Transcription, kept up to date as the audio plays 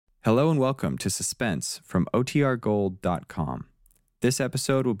Hello and welcome to Suspense from OTRGold.com. This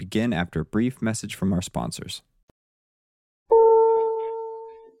episode will begin after a brief message from our sponsors.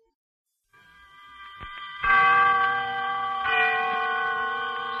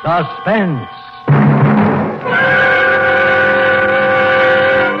 Suspense.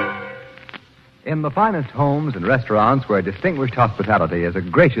 In the finest homes and restaurants where distinguished hospitality is a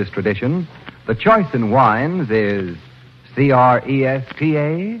gracious tradition, the choice in wines is Cresta,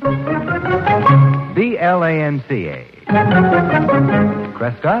 Blanca,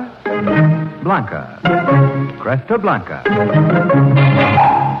 Cresta Blanca. Cresta Blanca.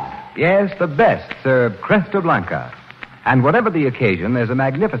 Yes, the best serve Cresta Blanca. And whatever the occasion, there's a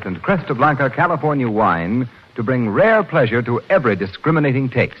magnificent Cresta Blanca California wine to bring rare pleasure to every discriminating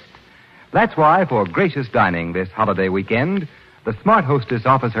taste. That's why, for gracious dining this holiday weekend, the smart hostess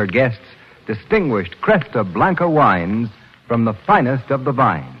offers her guests distinguished Cresta Blanca wines from the finest of the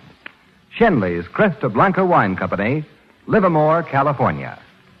vines. Schenley's Cresta Blanca Wine Company, Livermore, California.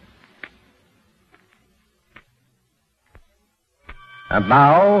 And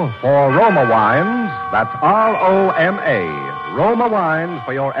now, for Roma Wines, that's R-O-M-A, Roma Wines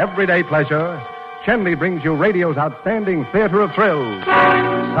for your everyday pleasure, Schenley brings you radio's outstanding theater of thrills.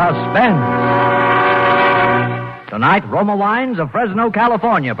 Suspense. Tonight, Roma Wines of Fresno,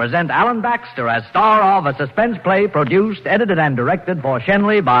 California present Alan Baxter as star of a suspense play produced, edited, and directed for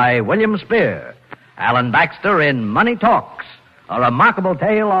Schenley by William Spear. Alan Baxter in Money Talks, a remarkable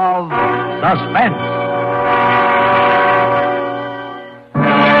tale of suspense.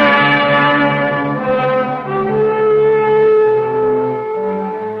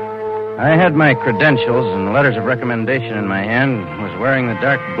 I had my credentials and letters of recommendation in my hand, was wearing the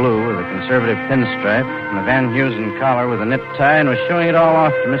dark blue with a conservative pinstripe and the Van Heusen collar with a knit tie, and was showing it all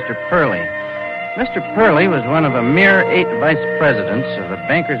off to Mr. Purley. Mr. Purley was one of a mere 8 vice presidents of the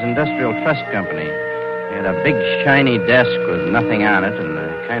Bankers Industrial Trust Company. He had a big, shiny desk with nothing on it and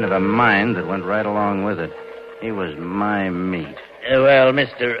a kind of a mind that went right along with it. He was my meat. Well,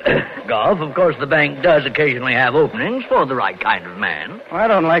 Mr. Goff, of course the bank does occasionally have openings for the right kind of man. Well, I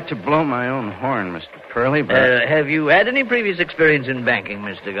don't like to blow my own horn, Mr. Purley, but... Have you had any previous experience in banking,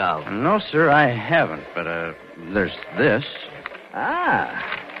 Mr. Goff? No, sir, I haven't, but, there's this.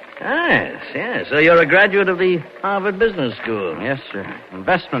 Yes. So you're a graduate of the Harvard Business School. Yes, sir.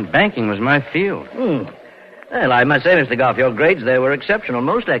 Investment banking was my field. Well, I must say, Mr. Goff, your grades there were exceptional,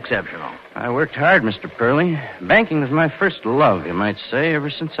 most exceptional. I worked hard, Mr. Purley. Banking was my first love, you might say, ever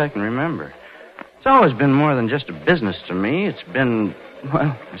since I can remember. It's always been more than just a business to me. It's been,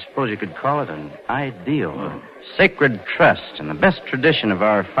 well, I suppose you could call it an ideal, a sacred trust, and the best tradition of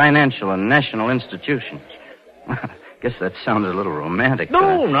our financial and national institutions. I guess that sounded a little romantic.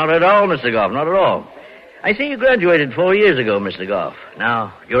 No, not at all, Mr. Goff, not at all. I see you graduated 4 years ago, Mr. Goff.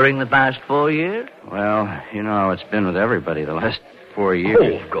 Now, during the past 4 years? Well, you know how it's been with everybody the last 4 years.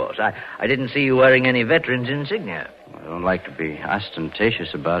 Oh, of course. I didn't see you wearing any veterans insignia. I don't like to be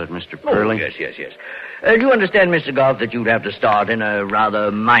ostentatious about it, Mr. Purley. Oh, yes. Do you understand, Mr. Goff, that you'd have to start in a rather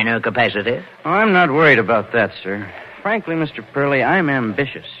minor capacity? Oh, I'm not worried about that, sir. Frankly, Mr. Purley, I'm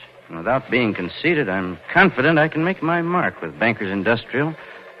ambitious. And without being conceited, I'm confident I can make my mark with Bankers Industrial.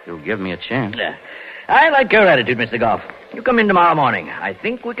 You'll give me a chance. I like your attitude, Mr. Goff. You come in tomorrow morning. I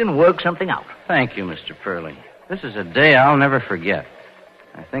think we can work something out. Thank you, Mr. Purley. This is a day I'll never forget.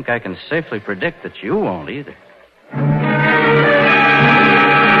 I think I can safely predict that you won't either.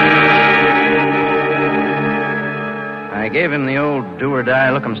 I gave him the old do-or-die,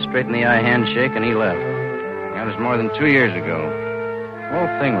 look-him-straight in the eye handshake, and he left. That was more than 2 years ago. The whole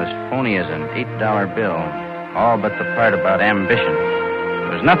thing was phony as an $8 bill, all but the part about ambition.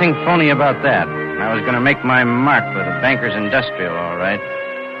 There was nothing phony about that. I was going to make my mark with the Bankers Industrial, all right.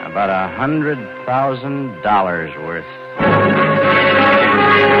 About $100,000 worth.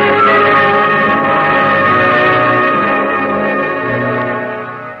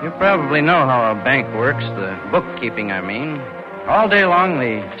 You probably know how a bank works, the bookkeeping, I mean. All day long,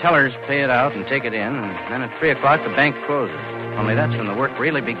 the tellers pay it out and take it in, and then at 3 o'clock, the bank closes. Only that's when the work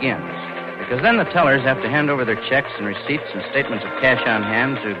really begins. Because then the tellers have to hand over their checks and receipts and statements of cash on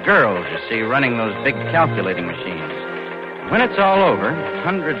hand to girls, you see, running those big calculating machines. When it's all over,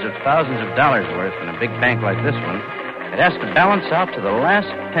 hundreds of thousands of dollars worth in a big bank like this one, it has to balance out to the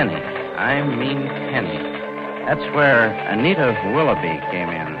last penny. I mean penny. That's where Anita Willoughby came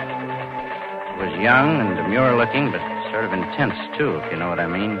in. She was young and demure-looking, but sort of intense, too, if you know what I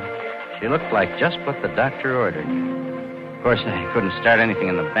mean. She looked like just what the doctor ordered. Of course, I couldn't start anything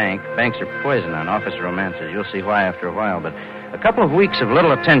in the bank. Banks are poison on office romances. You'll see why after a while. But a couple of weeks of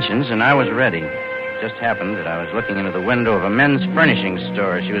little attentions, and I was ready. just happened that I was looking into the window of a men's furnishing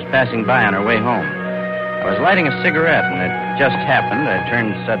store as she was passing by on her way home. I was lighting a cigarette, and it just happened. I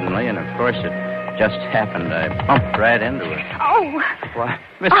turned suddenly, and of course it just happened. I bumped right into her. Oh. Why,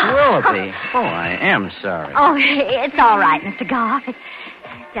 Miss Willoughby. Oh, I am sorry. Oh, it's all right, Mr. Goff. It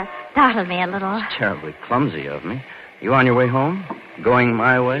just startled me a little. It's terribly clumsy of me. You on your way home? Going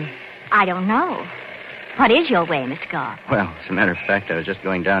my way? I don't know. What is your way, Mr. Goff? Well, as a matter of fact, I was just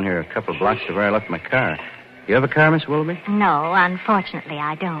going down here a couple of blocks to where I left my car. You have a car, Miss Willoughby? No, unfortunately,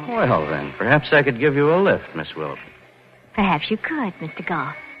 I don't. Well, then, perhaps I could give you a lift, Miss Willoughby. Perhaps you could, Mr.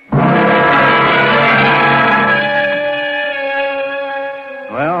 Goff.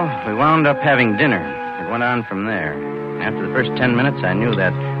 Well, we wound up having dinner. It went on from there. After the first 10 minutes, I knew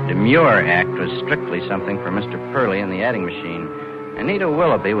that demure act was strictly something for Mr. Purley and the adding machine. Anita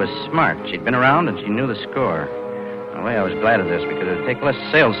Willoughby was smart. She'd been around and she knew the score. In a way, I was glad of this because it would take less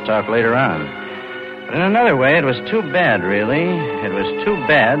sales talk later on. But in another way, it was too bad, really. It was too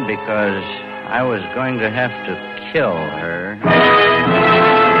bad because I was going to have to kill her.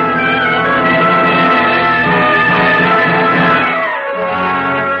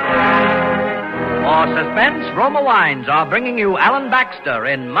 For suspense, Roma Wines are bringing you Alan Baxter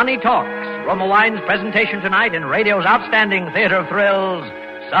in Money Talks. Roma Wines' presentation tonight in radio's outstanding theater of thrills,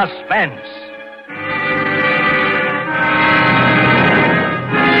 Suspense.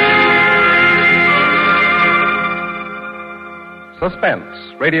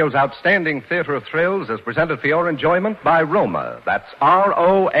 Suspense, radio's outstanding theater of thrills, is presented for your enjoyment by Roma. That's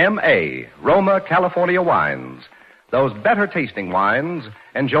R-O-M-A, Roma California Wines. Those better-tasting wines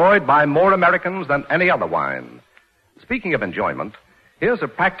enjoyed by more Americans than any other wine. Speaking of enjoyment, here's a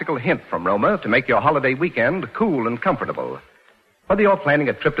practical hint from Roma to make your holiday weekend cool and comfortable. Whether you're planning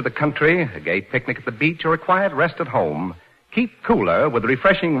a trip to the country, a gay picnic at the beach, or a quiet rest at home, keep cooler with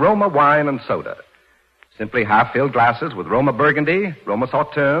refreshing Roma wine and soda. Simply half-filled glasses with Roma Burgundy, Roma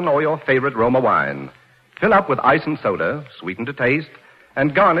Sauterne, or your favorite Roma wine. Fill up with ice and soda, sweeten to taste,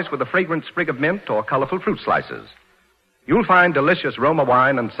 and garnish with a fragrant sprig of mint or colorful fruit slices. You'll find delicious Roma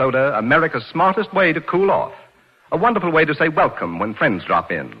wine and soda America's smartest way to cool off. A wonderful way to say welcome when friends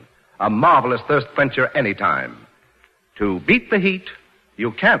drop in. A marvelous thirst quencher anytime. To beat the heat,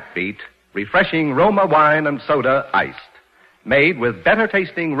 you can't beat refreshing Roma wine and soda iced. Made with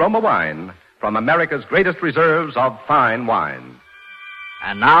better-tasting Roma wine from America's greatest reserves of fine wine.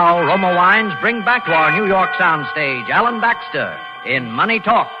 And now, Roma Wines bring back to our New York soundstage Alan Baxter in Money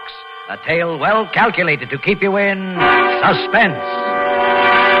Talks, a tale well calculated to keep you in suspense.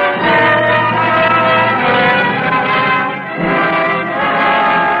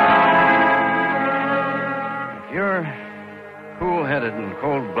 If you're cool-headed and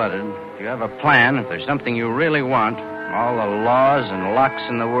cold-blooded, if you have a plan, if there's something you really want, all the laws and locks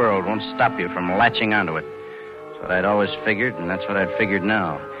in the world won't stop you from latching onto it. That's what I'd always figured, and that's what I'd figured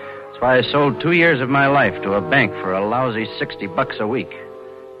now. That's why I sold 2 years of my life to a bank for a lousy $60 a week.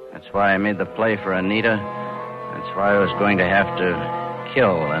 That's why I made the play for Anita. That's why I was going to have to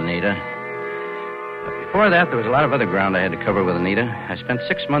kill Anita. But before that, there was a lot of other ground I had to cover with Anita. I spent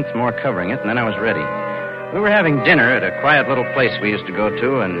 6 months more covering it, and then I was ready. We were having dinner at a quiet little place we used to go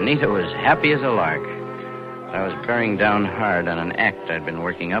to, and Anita was happy as a lark. I was bearing down hard on an act I'd been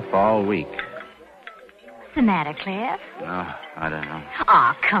working up all week. What's the matter, Cliff? No, I don't know.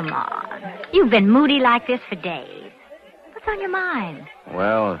 Oh, come on. You've been moody like this for days. What's on your mind?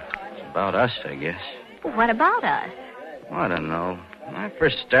 Well, it's about us, I guess. Well, what about us? Well, I don't know. When I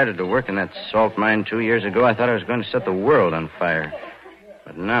first started to work in that salt mine 2 years ago, I thought I was going to set the world on fire.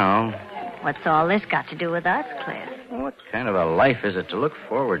 But now... What's all this got to do with us, Cliff? What kind of a life is it to look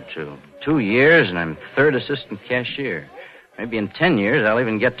forward to? 2 years and I'm third assistant cashier. Maybe in 10 years I'll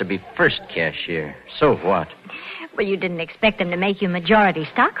even get to be first cashier. So what? Well, you didn't expect them to make you majority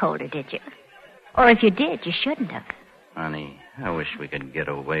stockholder, did you? Or if you did, you shouldn't have. Honey, I wish we could get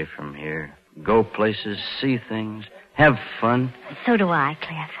away from here. Go places, see things, have fun. So do I,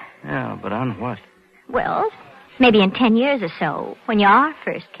 Cliff. Yeah, but on what? Well, maybe in 10 years or so, when you are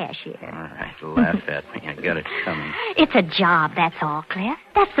first cashier. All right, laugh at me. I got it coming. It's a job, that's all, Cliff.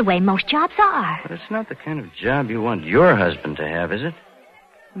 That's the way most jobs are. But it's not the kind of job you want your husband to have, is it?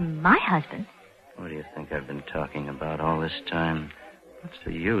 My husband? What do you think I've been talking about all this time? What's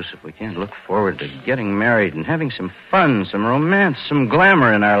the use if we can't look forward to getting married and having some fun, some romance, some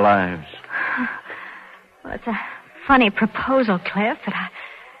glamour in our lives? Well, it's a funny proposal, Cliff, but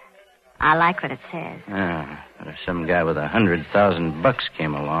I like what it says. Yeah, but if some guy with $100,000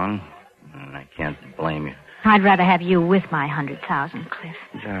 came along, I can't blame you. I'd rather have you with my 100,000, Cliff.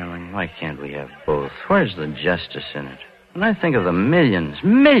 Darling, why can't we have both? Where's the justice in it? When I think of the millions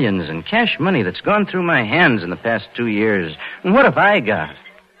in cash money that's gone through my hands in the past 2 years, and what have I got?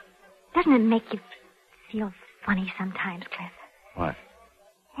 Doesn't it make you feel funny sometimes, Cliff? What?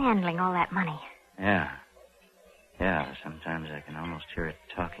 Handling all that money. Yeah. Yeah, sometimes I can almost hear it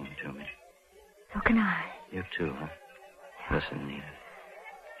talking to me. So can I. You too, huh? Listen, Nita.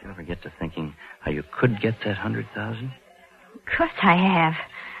 Did you ever get to thinking how you could get that 100,000? Of course I have.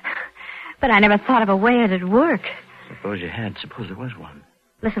 But I never thought of a way it'd work. Suppose you had. Suppose there was one.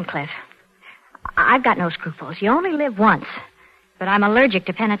 Listen, Cliff. I've got no scruples. You only live once. But I'm allergic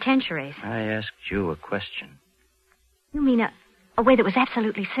to penitentiaries. I asked you a question. You mean a way that was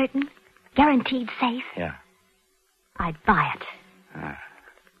absolutely certain? Guaranteed safe? Yeah. I'd buy it.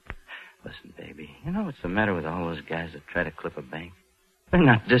 Listen, baby, you know what's the matter with all those guys that try to clip a bank? They're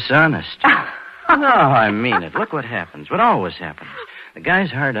not dishonest. No, I mean it. Look what happens. What always happens. The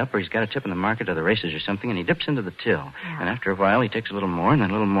guy's hard up, or he's got a tip in the market or the races or something, and he dips into the till. Yeah. And after a while, he takes a little more and then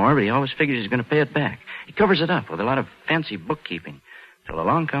a little more, but he always figures he's going to pay it back. He covers it up with a lot of fancy bookkeeping. Till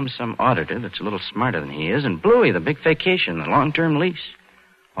along comes some auditor that's a little smarter than he is, and bluey, the big vacation, the long-term lease.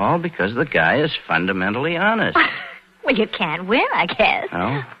 All because the guy is fundamentally honest. Well, you can't win, I guess.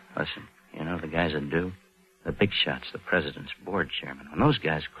 No? Listen, you know the guys that do? The big shots, the presidents, board chairmen. When those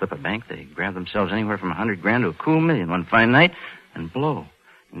guys clip a bank, they grab themselves anywhere from $100,000 to a cool $1 million one fine night and blow.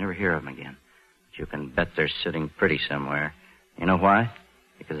 You never hear of them again. But you can bet they're sitting pretty somewhere. You know why?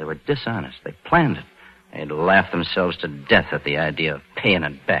 Because they were dishonest. They planned it. They'd laugh themselves to death at the idea of paying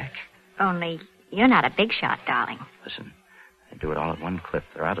it back. Only you're not a big shot, darling. Listen, they do it all at one clip.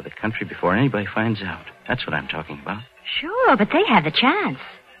 They're out of the country before anybody finds out. That's what I'm talking about. Sure, but they have the chance.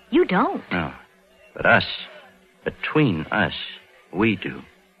 You don't. No. But us, between us, we do.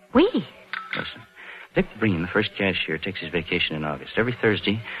 We? Listen, Dick Breen, the first cashier, takes his vacation in August. Every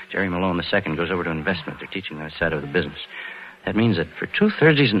Thursday, Jerry Malone II goes over to investment. They're teaching that side of the business. That means that for 2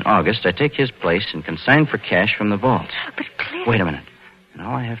 Thursdays in August, I take his place and consign for cash from the vault. But, Cliff... Wait a minute. And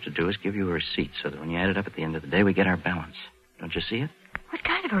all I have to do is give you a receipt so that when you add it up at the end of the day, we get our balance. Don't you see it? What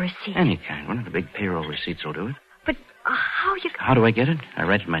kind of a receipt? Any kind. One of the big payroll receipts will do it. But how you... How do I get it? I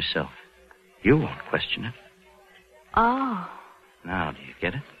write it myself. You won't question it. Oh. Now, do you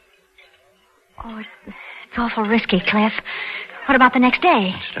get it? Oh, it's awful risky, Cliff. What about the next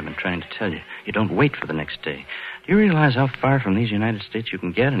day? That's what I've been trying to tell you. You don't wait for the next day. Do you realize how far from these United States you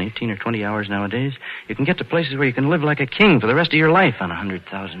can get in 18 or 20 hours nowadays? You can get to places where you can live like a king for the rest of your life on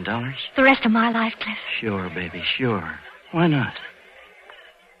 $100,000. The rest of my life, Cliff? Sure, baby, sure. Why not?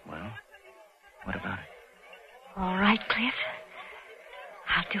 Well, what about it? All right, Cliff.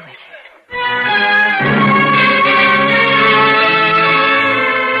 I'll do it.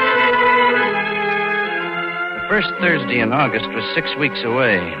 The first Thursday in August was 6 weeks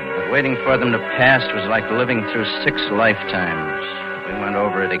away, but waiting for them to pass was like living through 6 lifetimes. We went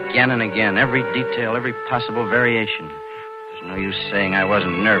over it again and again, every detail, every possible variation. There's no use saying I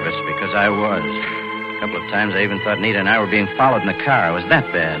wasn't nervous, because I was. A couple of times I even thought Nita and I were being followed in the car. I was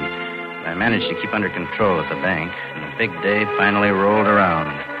that bad. But I managed to keep under control at the bank, and the big day finally rolled around.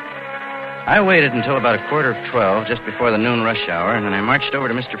 I waited until about 11:45, just before the noon rush hour, and then I marched over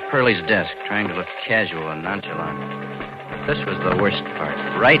to Mr. Purley's desk, trying to look casual and nonchalant. But this was the worst part.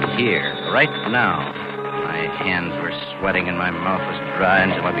 Right here, right now. My hands were sweating and my mouth was dry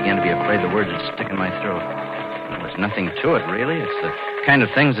until I began to be afraid the words would stick in my throat. There was nothing to it, really. It's the kind of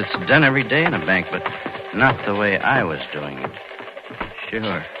things that's done every day in a bank, but not the way I was doing it.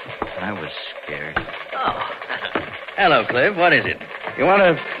 Sure, I was scared. Oh. Hello, Cliff. What is it? You want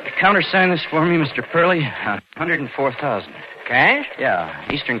to countersign this for me, Mr. Purley? $104,000. Cash?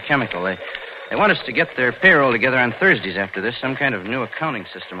 Yeah, Eastern Chemical. They want us to get their payroll together on Thursdays after this. Some kind of new accounting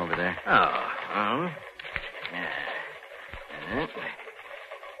system over there. Oh.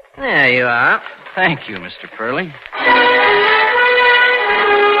 There you are. Thank you, Mr. Purley.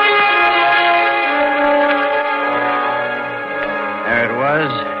 There it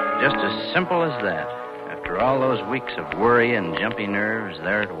was, just as simple as that. After all those weeks of worry and jumpy nerves,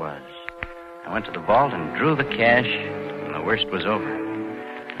 there it was. I went to the vault and drew the cash, and the worst was over.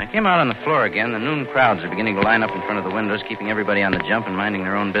 I came out on the floor again. The noon crowds are beginning to line up in front of the windows, keeping everybody on the jump and minding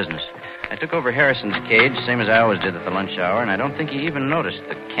their own business. I took over Harrison's cage, same as I always did at the lunch hour, and I don't think he even noticed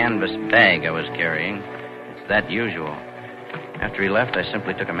the canvas bag I was carrying. It's that usual. After he left, I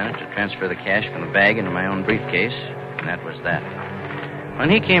simply took a minute to transfer the cash from the bag into my own briefcase, and that was that. When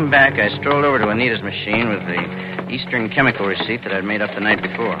he came back, I strolled over to Anita's machine with the Eastern Chemical receipt that I'd made up the night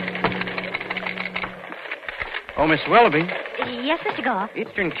before. Oh, Miss Willoughby. Yes, Mr. Goff.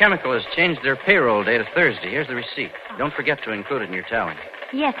 Eastern Chemical has changed their payroll day to Thursday. Here's the receipt. Don't forget to include it in your tally.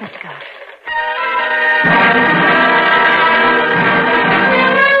 Yes, Mr. Goff.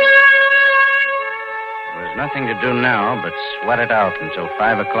 nothing to do now but sweat it out until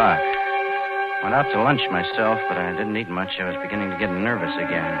 5 o'clock. Went out to lunch myself, but I didn't eat much. I was beginning to get nervous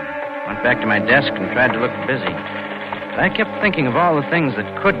again. Went back to my desk and tried to look busy. But I kept thinking of all the things that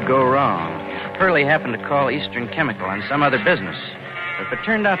could go wrong. If Pearlie happened to call Eastern Chemical on some other business. If it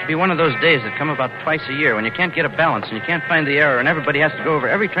turned out to be one of those days that come about twice a year when you can't get a balance and you can't find the error and everybody has to go over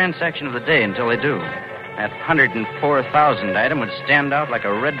every transaction of the day until they do, that 104,000 item would stand out like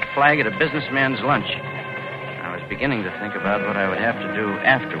a red flag at a businessman's lunch. I was beginning to think about what I would have to do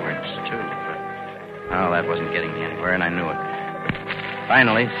afterwards, too. But, that wasn't getting me anywhere, and I knew it.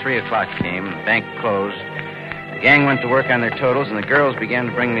 Finally, 3 o'clock came, the bank closed. The gang went to work on their totals, and the girls began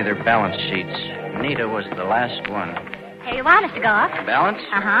to bring me their balance sheets. Nita was the last one. Here you are, Mr. Goff. Balance?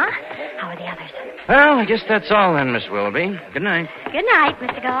 Uh-huh. How are the others? Well, I guess that's all then, Miss Willoughby. Good night. Good night,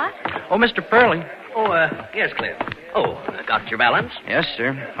 Mr. Goff. Oh, Mr. Pearlie. Oh, yes, Cliff. Oh, got your balance? Yes,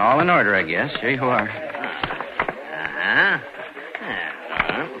 sir. All in order, I guess. Here you are.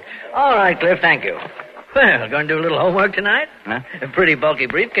 All right, Cliff, thank you. Well, going to do a little homework tonight? Huh? A pretty bulky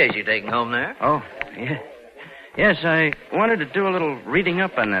briefcase you're taking home there. Oh, yeah. Yes, I wanted to do a little reading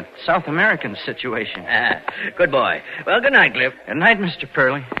up on that South American situation. Good boy. Well, good night, Cliff. Good night, Mr.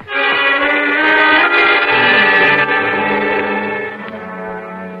 Pearlie.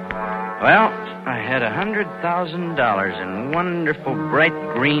 Well, I had $100,000 in wonderful, bright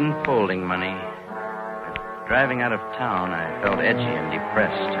green folding money. Driving out of town, I felt edgy and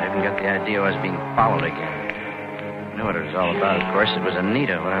depressed. I even got the idea I was being followed again. I knew what it was all about, of course. It was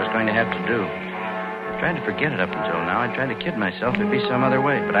Anita, what I was going to have to do. I tried to forget it up until now. I tried to kid myself there'd be some other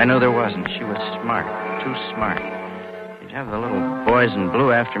way, but I knew there wasn't. She was smart, too smart. She'd have the little boys in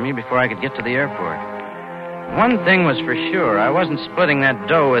blue after me before I could get to the airport. One thing was for sure. I wasn't splitting that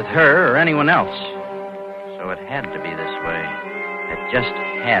dough with her or anyone else. So it had to be this way. It just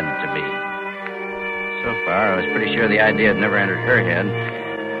had to be. So far, I was pretty sure the idea had never entered her head.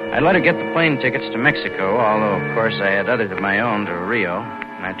 I'd let her get the plane tickets to Mexico, although, of course, I had others of my own to Rio.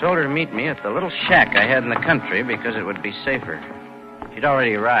 And I told her to meet me at the little shack I had in the country because it would be safer. She'd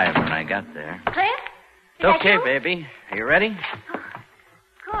already arrived when I got there. Cliff? It's okay, baby. Are you ready?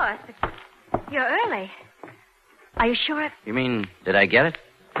 Of course, but you're early. Are you sure it... You mean, did I get it?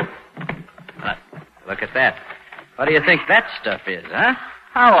 Look at that. What do you think that stuff is, huh?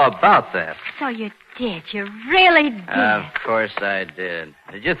 How about that? So you did. You really did. Of course I did.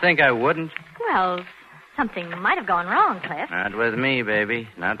 Did you think I wouldn't? Well, something might have gone wrong, Cliff. Not with me, baby.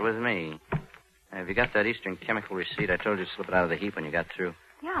 Not with me. Have you got that Eastern Chemical receipt? I told you to slip it out of the heap when you got through.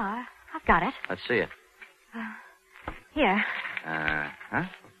 Yeah, I've got it. Let's see it. Here. Uh-huh.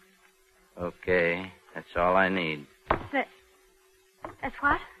 Okay. That's all I need. That's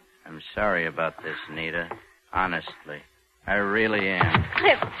what? I'm sorry about this, Nita. Honestly. I really am.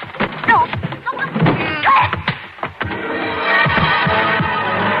 Cliff. No. Cliff!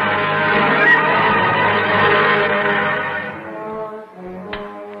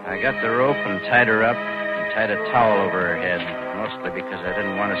 I got the rope and tied her up and tied a towel over her head, mostly because I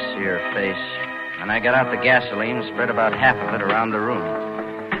didn't want to see her face. And I got out the gasoline and spread about half of it around the room.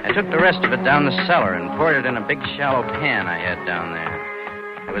 I took the rest of it down the cellar and poured it in a big shallow pan I had down there.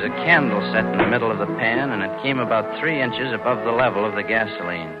 There was a candle set in the middle of the pan, and it came about 3 inches above the level of the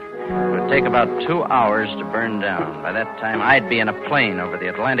gasoline. It would take about 2 hours to burn down. By that time, I'd be in a plane over the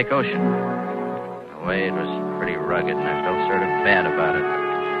Atlantic Ocean. In a way, it was pretty rugged, and I felt sort of bad about it.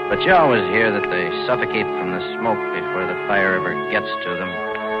 But you always hear that they suffocate from the smoke before the fire ever gets to them.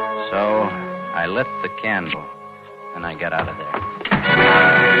 So I lit the candle, and I got out of there.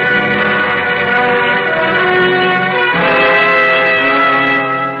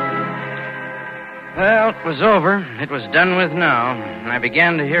 Well, it was over. It was done with now. And I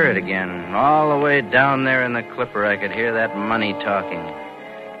began to hear it again. All the way down there in the Clipper, I could hear that money talking.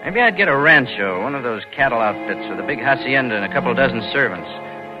 Maybe I'd get a rancho, one of those cattle outfits with a big hacienda and a couple dozen servants.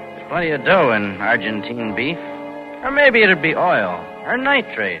 There's plenty of dough in Argentine beef. Or maybe it'd be oil or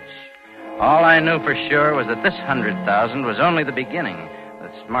nitrates. All I knew for sure was that this 100,000 was only the beginning.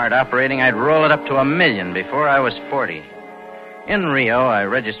 With smart operating, I'd roll it up to 1 million before I was 40. In Rio, I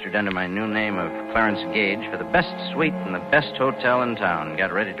registered under my new name of Clarence Gage for the best suite in the best hotel in town and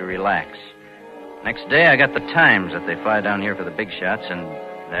got ready to relax. Next day, I got the Times that they fly down here for the big shots, and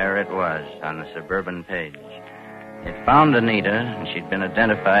there it was on the suburban page. It found Anita, and she'd been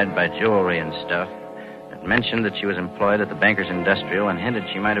identified by jewelry and stuff. It mentioned that she was employed at the Bankers Industrial and hinted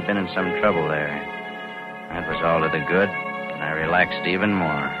she might have been in some trouble there. That was all to the good, and I relaxed even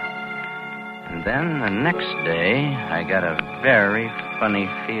more. And then the next day, I got a very funny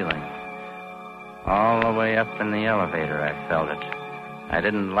feeling. All the way up in the elevator, I felt it. I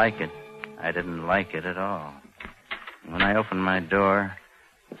didn't like it. I didn't like it at all. When I opened my door,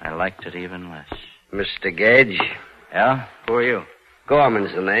 I liked it even less. Mr. Gage? Yeah? Who are you?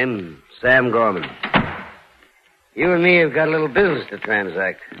 Gorman's the name. Sam Gorman. You and me have got a little business to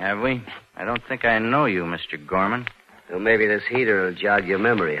transact. Have we? I don't think I know you, Mr. Gorman. So maybe this heater will jog your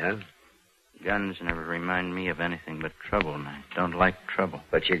memory, huh? Guns never remind me of anything but trouble, and I don't like trouble.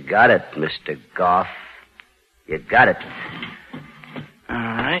 But you got it, Mr. Goff. You got it. All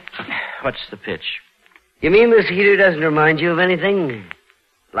right. What's the pitch? You mean this heater doesn't remind you of anything?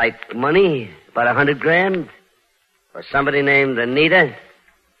 Like money? About $100,000? Or somebody named Anita?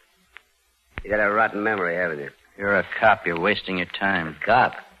 You got a rotten memory, haven't you? You're a cop. You're wasting your time.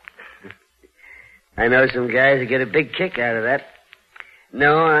 Cop? I know some guys who get a big kick out of that.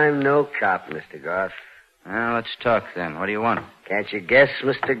 No, I'm no cop, Mr. Goff. Well, let's talk then. What do you want? Can't you guess,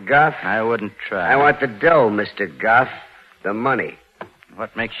 Mr. Goff? I wouldn't try. I want the dough, Mr. Goff. The money.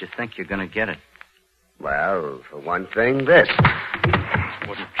 What makes you think you're going to get it? Well, for one thing, this.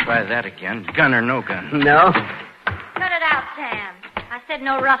 Wouldn't try that again. Gun or no gun. No? Cut it out, Sam. I said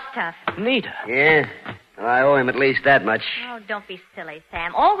no rough stuff. Nita. Yeah? Well, I owe him at least that much. Oh, don't be silly,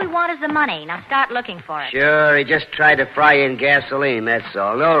 Sam. All we want is the money. Now start looking for it. Sure, he just tried to fry in gasoline, that's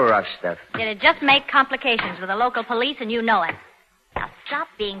all. No rough stuff. It'd just make complications with the local police, and you know it. Now stop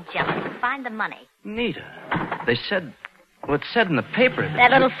being jealous and find the money. Nita. They said... Well, it said in the paper That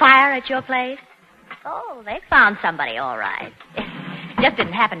little fire at your place? Oh, they found somebody, all right. Just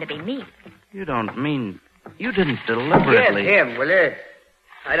didn't happen to be me. You don't mean... You didn't deliberately... Yes, him, will you?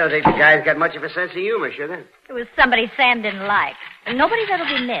 I don't think the guy's got much of a sense of humor, sugar. It was somebody Sam didn't like. And nobody's ever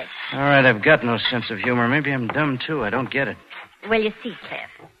been missed. All right, I've got no sense of humor. Maybe I'm dumb, too. I don't get it. Well, you see,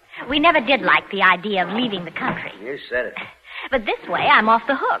 Cliff, we never did like the idea of leaving the country. You said it. But this way, I'm off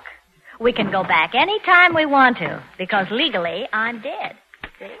the hook. We can go back any time we want to, because legally, I'm dead.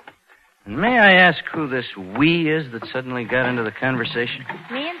 See? And may I ask who this we is that suddenly got into the conversation?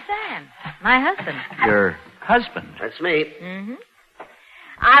 Me and Sam, my husband. Your husband? That's me. Mm-hmm.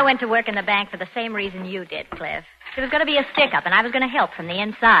 I went to work in the bank for the same reason you did, Cliff. There was going to be a stick-up, and I was going to help from the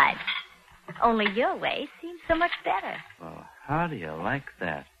inside. Only your way seems so much better. Well, how do you like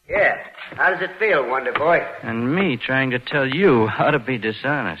that? Yeah. How does it feel, Wonder Boy? And me trying to tell you how to be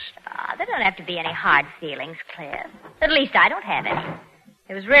dishonest. There don't have to be any hard feelings, Cliff. At least I don't have any.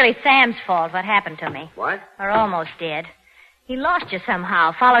 It was really Sam's fault what happened to me. What? Or almost did. He lost you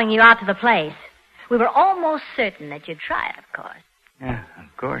somehow, following you out to the place. We were almost certain that you'd try it, of course. Yeah,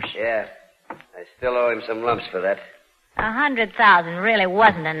 of course. Yeah. I still owe him some lumps for that. 100,000 really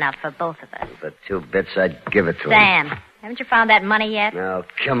wasn't enough for both of us. For 2 bits, I'd give it to him. Sam, haven't you found that money yet? No,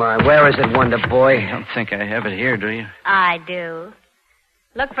 come on. Where is it, Wonder Boy? You don't think I have it here, do you? I do.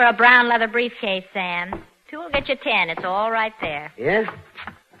 Look for a brown leather briefcase, Sam. 2 will get you 10. It's all right there. Yeah?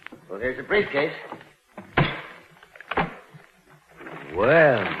 Well, here's the briefcase.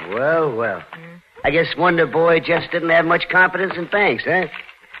 Well. I guess Wonder Boy just didn't have much confidence in banks, huh?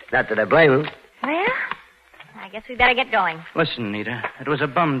 Not that I blame him. Well, I guess we better get going. Listen, Nita, it was a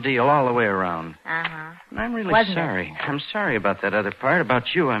bum deal all the way around. Uh-huh. And I'm really Wasn't sorry. it? I'm sorry about that other part,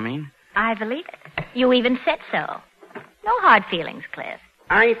 about you, I mean. I believe it. You even said so. No hard feelings, Cliff.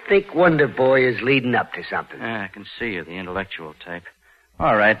 I think Wonder Boy is leading up to something. I can see you're the intellectual type.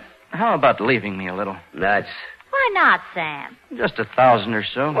 All right. How about leaving me a little? Nuts. Why not, Sam? Just 1,000 or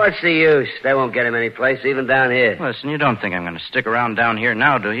so. What's the use? They won't get him any place, even down here. Listen, you don't think I'm going to stick around down here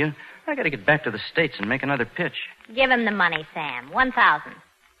now, do you? I got to get back to the States and make another pitch. Give him the money, Sam. 1,000.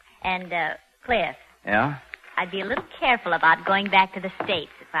 And, Cliff, Yeah? I'd be a little careful about going back to the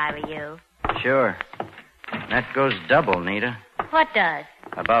States if I were you. Sure. That goes double, Nita. What does?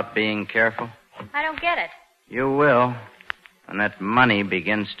 About being careful. I don't get it. You will. When that money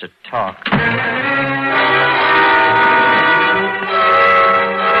begins to talk.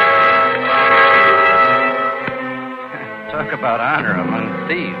 Talk about honor among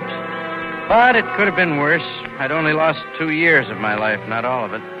thieves. But it could have been worse. I'd only lost 2 years of my life, not all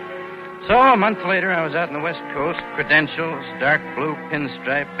of it. So, a month later, I was out on the West Coast, credentials, dark blue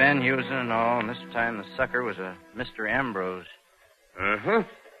pinstripe, Van Heusen and all, and this time the sucker was a Mr. Ambrose. Uh-huh.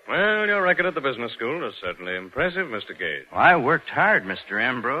 Well, your record at the business school is certainly impressive, Mr. Gage. Well, I worked hard, Mr.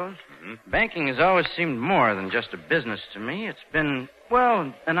 Ambrose. Banking has always seemed more than just a business to me. It's been,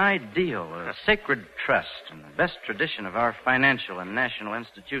 well, an ideal, a sacred trust, and the best tradition of our financial and national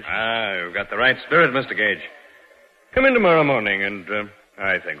institutions. Ah, you've got the right spirit, Mr. Gage. Come in tomorrow morning, and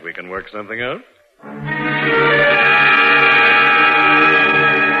I think we can work something out.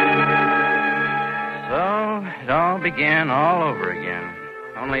 So, it all began all over again.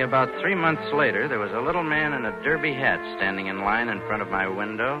 Only about 3 months later, there was a little man in a derby hat standing in line in front of my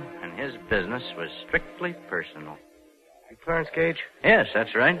window, and his business was strictly personal. You Clarence Gage? Yes,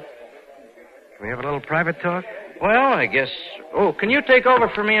 that's right. Can we have a little private talk? Well, I guess... Oh, can you take over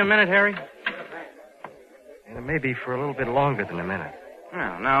for me a minute, Harry? And it may be for a little bit longer than a minute.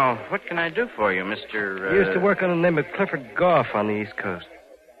 Well, now, what can I do for you, Mr. He used to work under the name of Clifford Goff on the East Coast.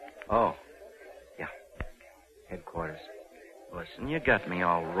 Oh. Yeah. Headquarters. Listen, you got me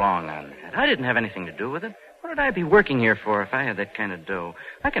all wrong on that. I didn't have anything to do with it. What would I be working here for if I had that kind of dough?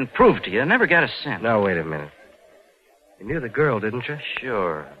 I can prove to you I never got a cent. Now, wait a minute. You knew the girl, didn't you?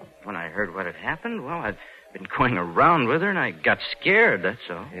 Sure. When I heard what had happened, well, I'd been going around with her, and I got scared, that's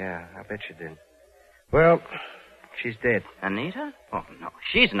all. Yeah, I bet you did. Well, she's dead. Anita? Oh, no,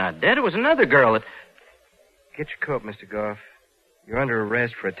 she's not dead. It was another girl that... Get your coat, Mr. Goff. You're under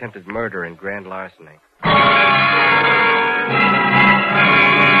arrest for attempted murder and grand larceny.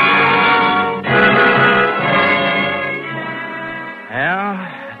 Well,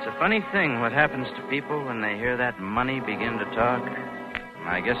 it's a funny thing what happens to people when they hear that money begin to talk.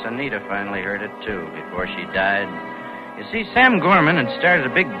 I guess Anita finally heard it, too, before she died. You see, Sam Gorman had started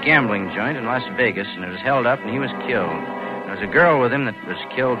a big gambling joint in Las Vegas, and it was held up, and he was killed. There was a girl with him that was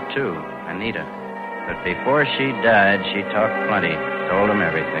killed, too, Anita. But before she died, she talked plenty, told him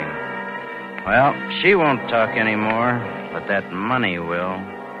everything. Well, she won't talk anymore, but that money will.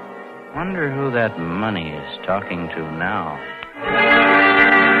 Wonder who that money is talking to now.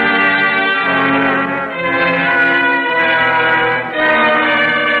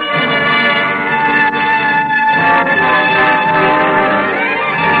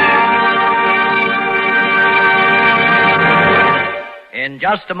 In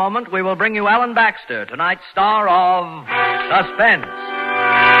just a moment, we will bring you Alan Baxter, tonight's star of Suspense.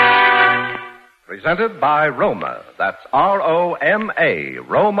 Presented by Roma. That's R-O-M-A.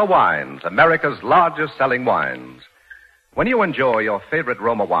 Roma Wines, America's largest selling wines. When you enjoy your favorite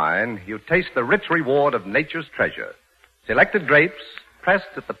Roma wine, you taste the rich reward of nature's treasure. Selected grapes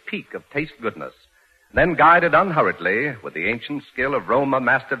pressed at the peak of taste goodness, then guided unhurriedly with the ancient skill of Roma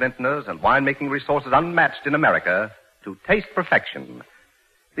master vintners and winemaking resources unmatched in America to taste perfection.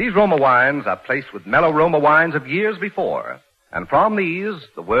 These Roma wines are placed with mellow Roma wines of years before. And from these,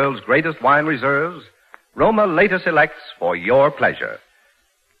 the world's greatest wine reserves, Roma later selects for your pleasure.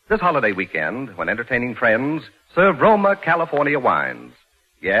 This holiday weekend, when entertaining friends, serve Roma California wines.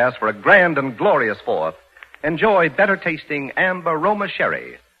 Yes, for a grand and glorious Fourth, enjoy better tasting amber Roma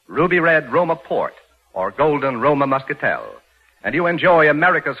sherry, ruby red Roma port, or golden Roma muscatel. And you enjoy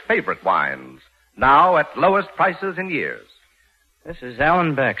America's favorite wines, now at lowest prices in years. This is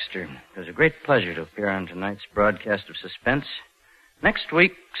Alan Baxter. It was a great pleasure to appear on tonight's broadcast of Suspense. Next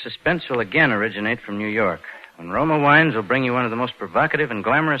week, Suspense will again originate from New York, when Roma Wines will bring you one of the most provocative and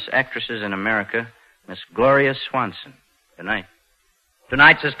glamorous actresses in America, Miss Gloria Swanson. Good night.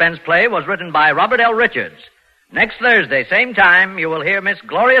 Tonight's Suspense play was written by Robert L. Richards. Next Thursday, same time, you will hear Miss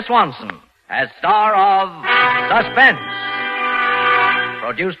Gloria Swanson as star of Suspense.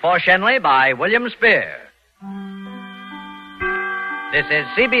 Produced for Shenley by William Spear. This is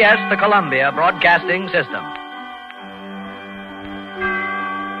CBS, the Columbia Broadcasting System.